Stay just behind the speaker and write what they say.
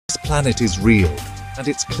planet is real, and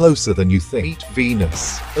it's closer than you think. Meet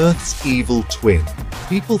Venus, Earth's evil twin.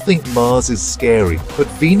 People think Mars is scary, but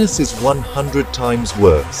Venus is 100 times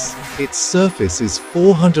worse. Its surface is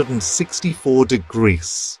 464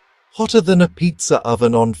 degrees, hotter than a pizza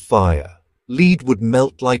oven on fire. Lead would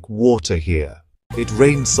melt like water here. It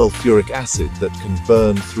rains sulfuric acid that can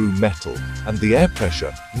burn through metal, and the air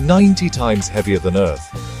pressure, 90 times heavier than Earth.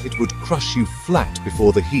 It would crush you flat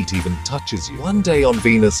before the heat even touches you. One day on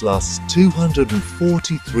Venus lasts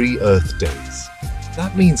 243 Earth days.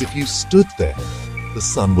 That means if you stood there, the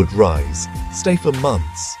sun would rise, stay for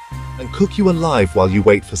months, and cook you alive while you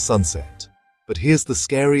wait for sunset. But here's the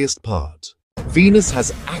scariest part. Venus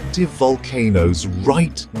has active volcanoes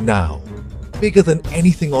right now, bigger than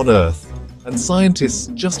anything on Earth. And scientists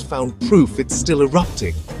just found proof it's still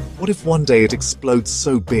erupting. What if one day it explodes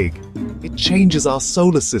so big, it changes our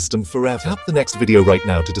solar system forever? Tap the next video right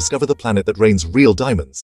now to discover the planet that rains real diamonds.